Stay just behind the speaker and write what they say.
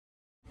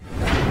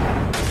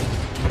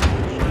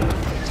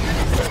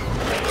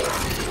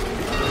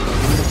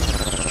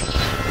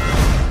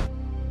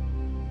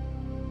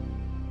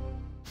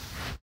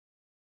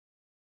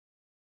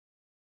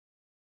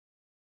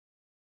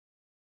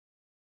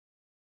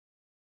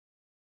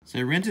So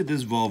I rented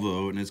this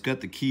Volvo and it's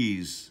got the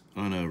keys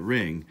on a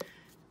ring,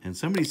 and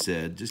somebody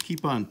said just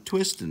keep on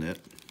twisting it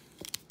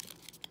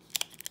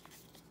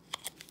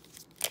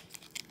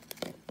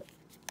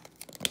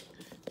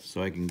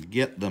so I can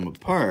get them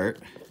apart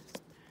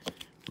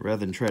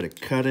rather than try to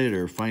cut it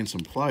or find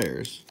some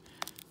pliers.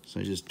 So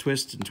I just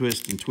twist and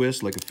twist and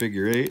twist like a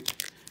figure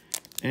eight,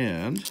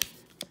 and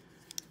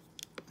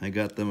I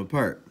got them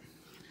apart.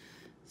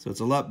 So it's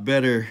a lot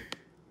better.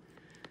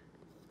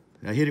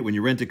 I hate it when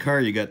you rent a car,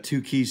 you got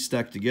two keys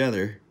stuck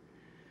together.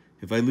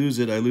 If I lose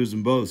it, I lose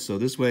them both. So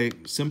this way,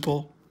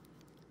 simple.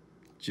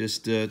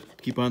 Just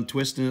keep on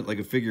twisting it like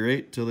a figure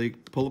eight till they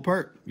pull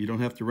apart. You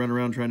don't have to run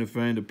around trying to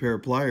find a pair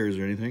of pliers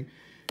or anything.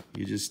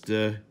 You just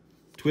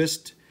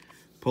twist,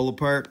 pull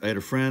apart. I had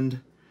a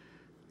friend,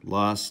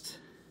 lost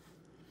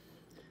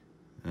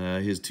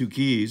his two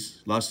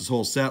keys, lost his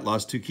whole set,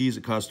 lost two keys.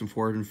 It cost him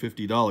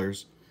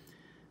 $450.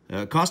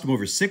 It cost him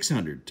over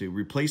 $600 to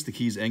replace the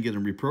keys and get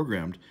them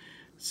reprogrammed.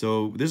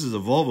 So this is a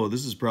Volvo.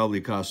 This is probably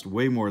cost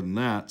way more than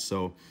that.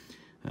 So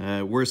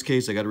worst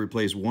case, I got to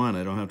replace one.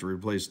 I don't have to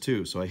replace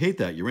two. So I hate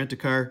that. You rent a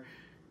car,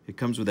 it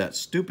comes with that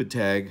stupid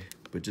tag,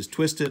 but just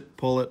twist it,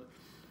 pull it,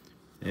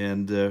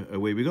 and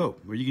away we go.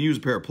 Or you can use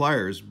a pair of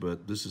pliers,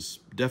 but this is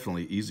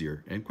definitely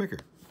easier and quicker.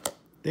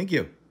 Thank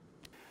you.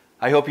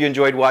 I hope you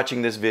enjoyed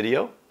watching this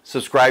video.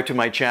 Subscribe to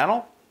my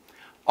channel.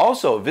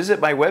 Also, visit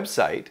my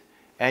website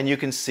and you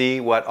can see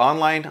what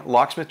online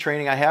locksmith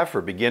training I have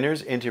for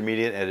beginners,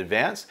 intermediate, and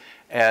advanced,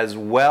 as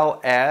well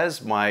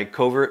as my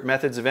covert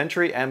methods of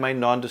entry and my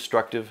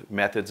non-destructive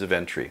methods of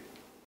entry.